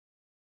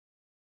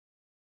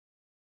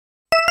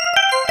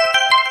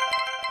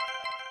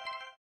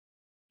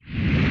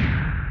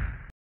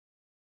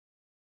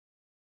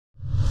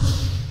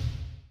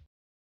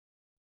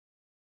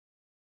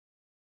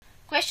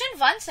Question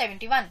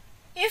 171.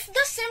 If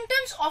the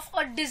symptoms of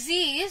a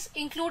disease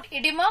include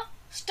edema,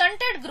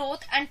 stunted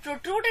growth and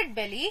protruded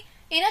belly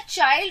in a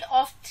child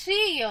of 3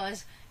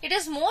 years, it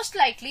is most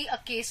likely a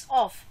case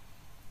of.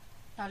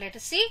 Now let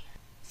us see.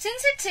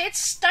 Since it says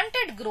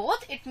stunted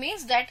growth, it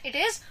means that it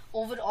is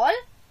overall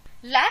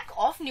lack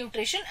of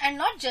nutrition and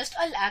not just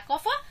a lack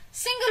of a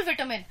single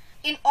vitamin.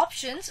 In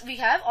options, we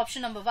have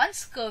option number 1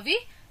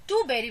 scurvy,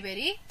 2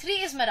 beriberi, 3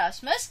 is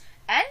marasmus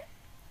and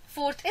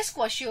 4th is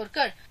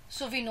kwashiorkor.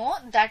 So we know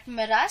that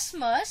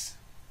marasmus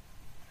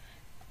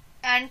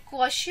and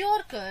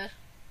kwashiorkor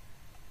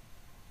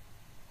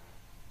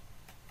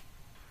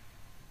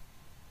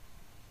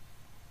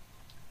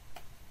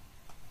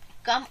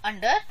come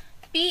under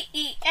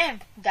PEM,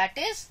 that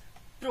is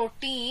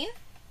protein,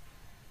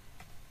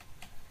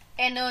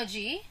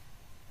 energy,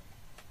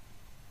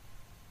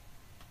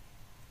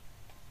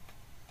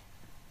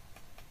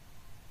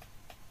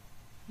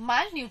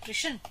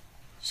 malnutrition.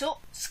 So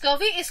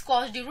scurvy is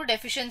caused due to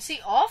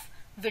deficiency of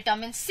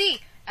vitamin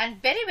C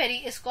and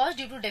beriberi is caused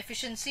due to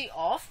deficiency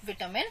of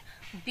vitamin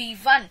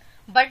B1.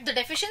 But the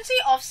deficiency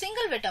of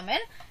single vitamin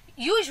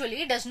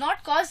usually does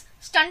not cause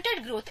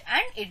stunted growth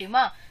and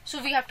edema.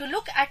 So we have to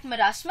look at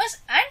marasmus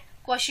and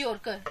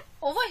kwashiorkor.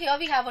 Over here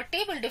we have a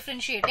table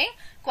differentiating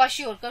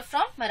kwashiorkor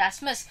from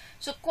marasmus.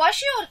 So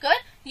kwashiorkor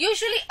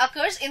usually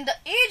occurs in the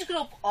age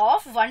group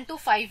of 1 to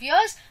 5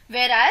 years,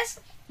 whereas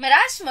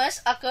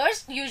marasmus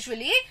occurs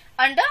usually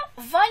under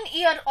 1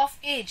 year of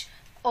age.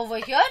 Over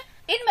here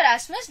in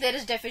marasmus there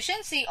is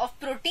deficiency of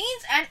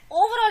proteins and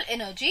overall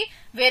energy,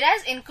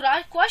 whereas in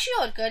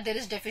kwashiorkor there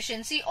is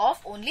deficiency of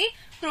only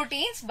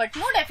proteins but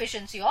no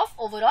deficiency of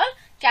overall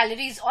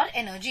calories or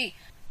energy.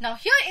 Now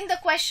here in the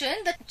question,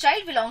 the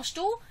child belongs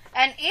to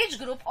an age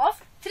group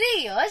of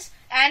 3 years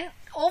and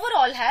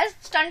overall has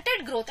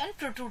stunted growth and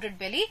protruded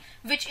belly,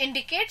 which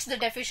indicates the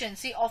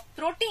deficiency of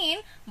protein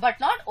but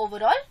not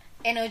overall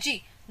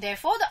energy.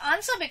 Therefore the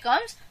answer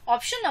becomes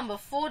option number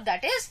 4,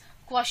 that is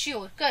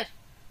kwashiorkor.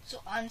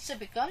 So answer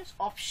becomes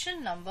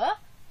option number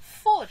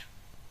 4.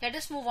 Let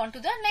us move on to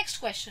the next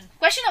question.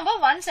 Question number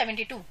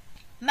 172.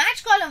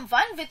 Match column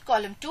 1 with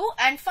column 2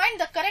 and find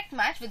the correct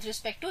match with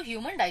respect to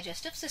human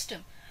digestive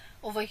system.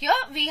 Over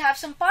here we have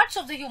some parts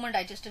of the human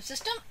digestive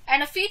system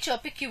and a feature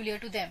peculiar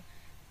to them.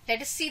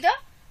 Let us see the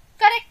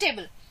correct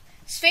table.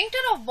 Sphincter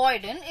of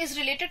Boyden is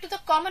related to the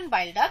common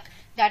bile duct,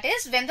 that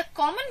is when the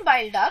common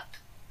bile duct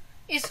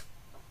is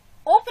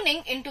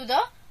opening into the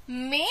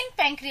main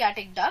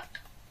pancreatic duct,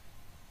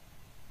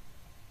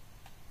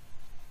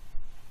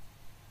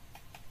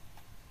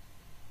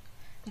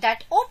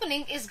 that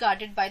opening is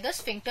guarded by the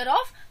sphincter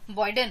of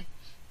Boyden.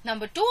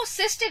 Number 2,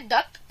 cystic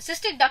duct.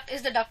 Cystic duct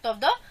is the duct of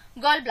the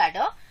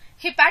gallbladder.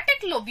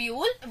 Hepatic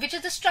lobule, which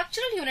is the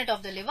structural unit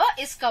of the liver,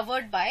 is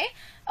covered by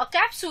a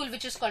capsule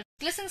which is called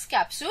Glissen's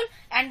capsule,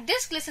 and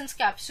this Glissen's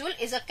capsule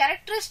is a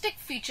characteristic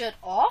feature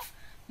of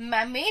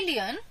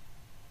mammalian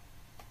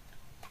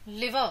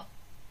liver.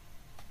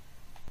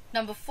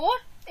 Number 4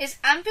 is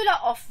ampulla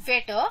of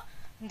Vater,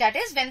 that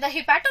is when the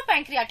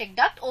hepatopancreatic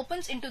duct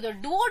opens into the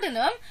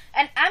duodenum,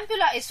 an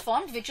ampulla is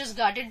formed which is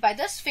guarded by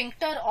the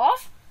sphincter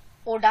of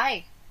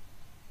Oddi.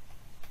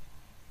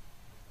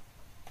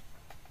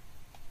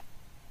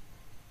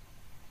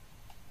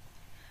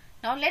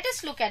 Now let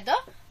us look at the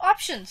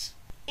options.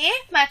 A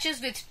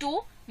matches with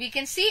 2. We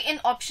can see in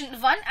option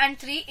 1 and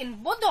 3,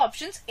 in both the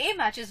options A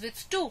matches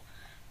with 2.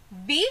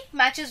 B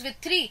matches with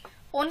 3.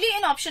 Only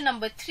in option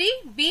number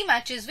 3 B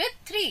matches with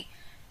 3.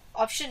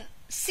 Option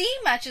C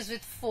matches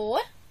with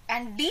 4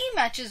 and D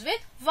matches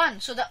with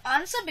 1. So the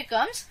answer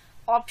becomes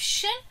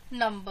option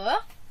number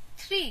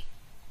 3.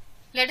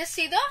 Let us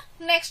see the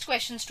next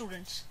question,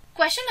 students.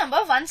 Question number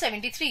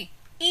 173.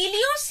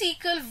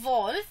 Ileocecal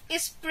valve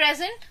is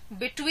present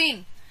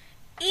between.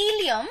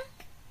 Ileum,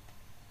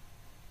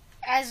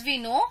 as we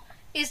know,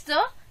 is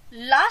the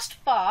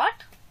last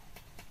part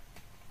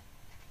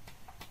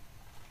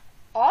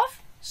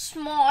of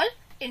small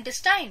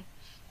intestine.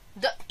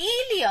 The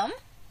ileum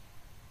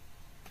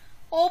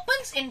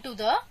opens into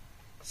the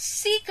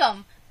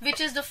cecum,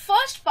 which is the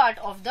first part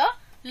of the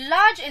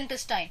large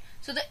intestine.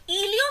 So the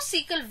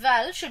ileocecal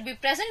valve should be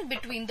present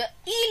between the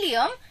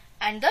ileum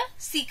and the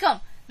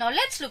cecum. Now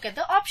let's look at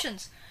the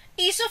options.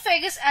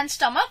 Esophagus and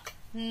stomach.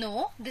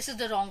 No, this is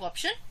the wrong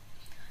option.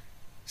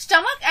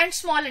 Stomach and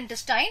small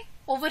intestine.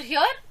 Over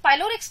here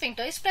pyloric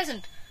sphincter is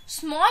present.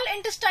 Small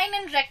intestine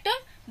and rectum,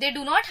 they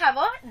do not have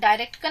a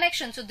direct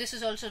connection, so this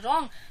is also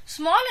wrong.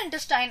 Small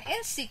intestine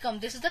in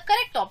cecum, this is the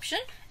correct option,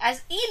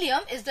 as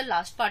ileum is the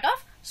last part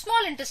of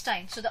small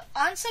intestine. So the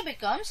answer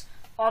becomes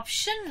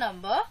option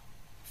number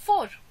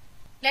 4.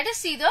 Let us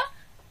see the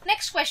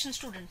next question,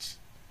 students.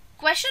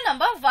 Question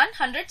number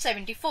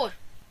 174.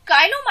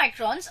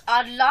 Chylomicrons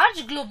are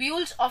large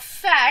globules of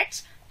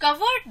fats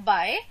covered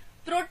by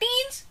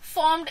proteins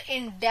formed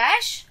in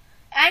dash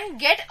and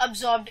get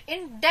absorbed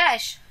in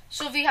dash.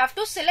 So we have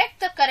to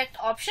select the correct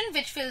option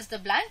which fills the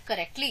blank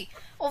correctly.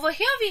 Over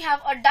here we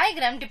have a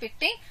diagram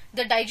depicting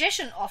the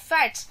digestion of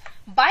fats.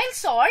 Bile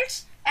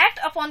salts act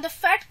upon the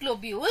fat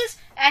globules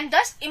and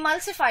thus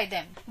emulsify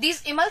them.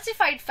 These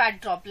emulsified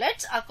fat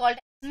droplets are called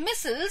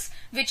micelles,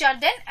 which are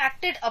then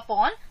acted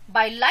upon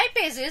by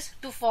lipases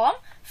to form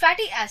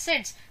fatty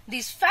acids.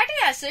 These fatty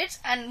acids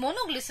and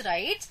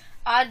monoglycerides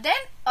are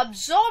then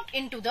absorbed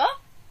into the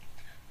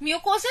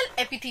mucosal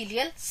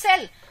epithelial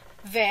cell,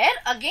 where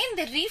again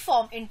they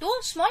reform into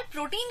small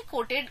protein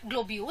coated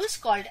globules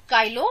called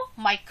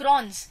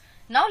chylomicrons.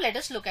 Now let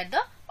us look at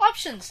the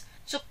options.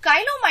 So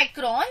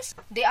chylomicrons,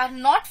 they are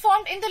not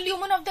formed in the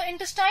lumen of the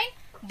intestine,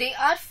 they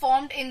are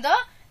formed in the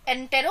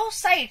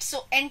enterocyte.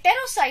 So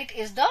enterocyte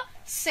is the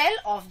cell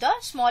of the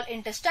small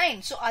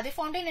intestine. So are they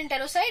formed in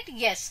enterocyte?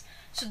 Yes.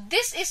 So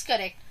this is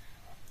correct.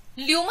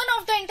 Lumen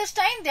of the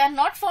intestine, they are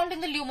not formed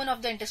in the lumen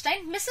of the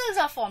intestine.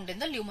 Micelles are formed in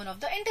the lumen of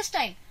the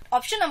intestine.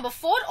 Option number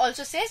 4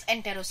 also says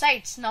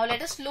enterocytes. Now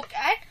let us look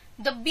at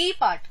the B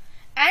part.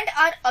 And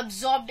are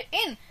absorbed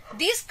in.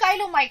 These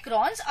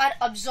chylomicrons are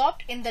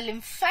absorbed in the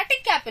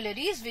lymphatic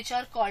capillaries, which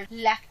are called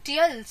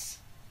lacteals.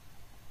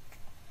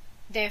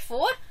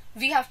 Therefore,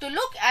 we have to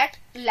look at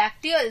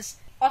lacteals.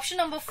 Option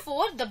number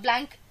 4, the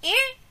blank A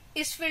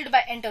is filled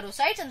by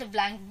enterocytes and the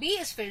blank B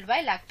is filled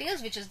by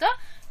lacteals, which is the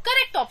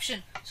correct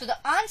option. So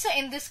the answer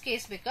in this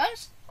case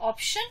becomes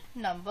option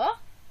number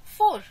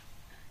 4.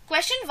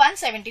 Question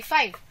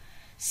 175.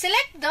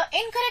 Select the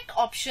incorrect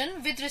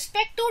option with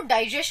respect to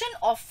digestion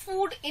of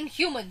food in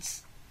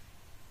humans.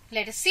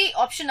 Let us see.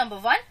 Option number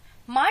 1.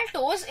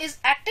 Maltose is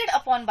acted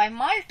upon by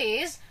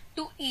maltase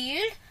to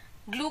yield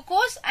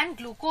glucose and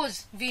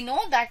glucose. We know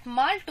that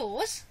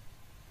maltose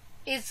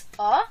is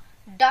a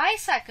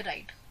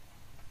disaccharide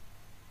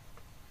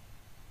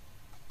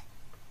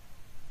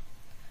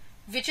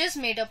which is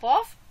made up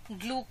of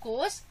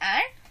glucose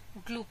and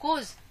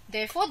glucose.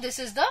 Therefore, this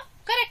is the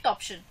correct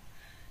option.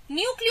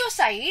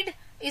 Nucleoside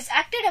is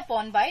acted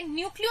upon by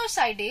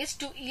nucleosidase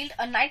to yield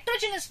a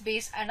nitrogenous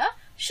base and a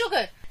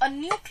sugar. A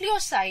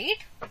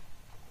nucleoside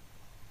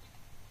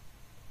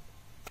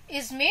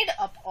is made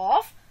up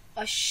of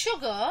a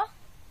sugar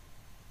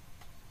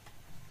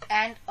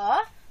and a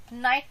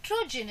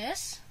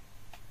nitrogenous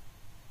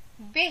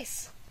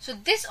base. So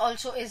this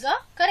also is a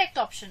correct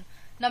option.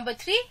 Number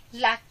 3,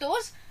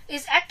 lactose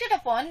is acted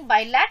upon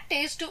by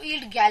lactase to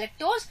yield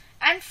galactose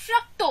and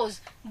fructose.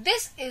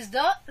 This is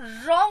the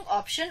wrong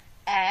option,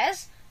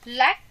 as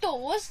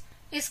lactose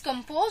is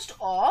composed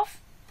of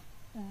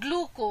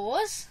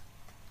glucose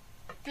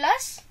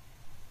plus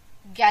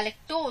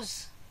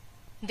galactose.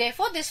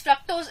 Therefore, this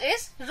fructose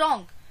is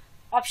wrong.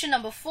 Option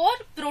number 4,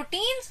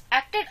 proteins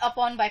acted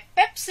upon by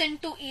pepsin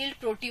to yield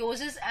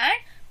proteoses and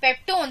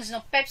peptones.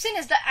 Now, pepsin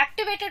is the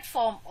activated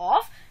form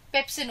of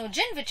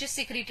pepsinogen, which is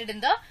secreted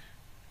in the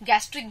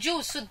gastric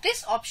juice. So,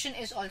 this option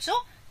is also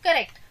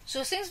correct.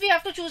 So, since we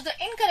have to choose the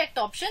incorrect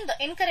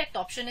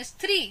option is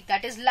 3.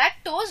 That is,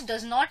 lactose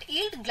does not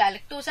yield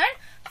galactose and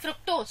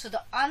fructose. So,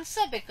 the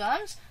answer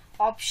becomes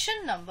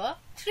option number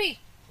 3.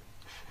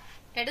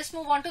 Let us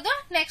move on to the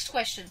next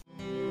question.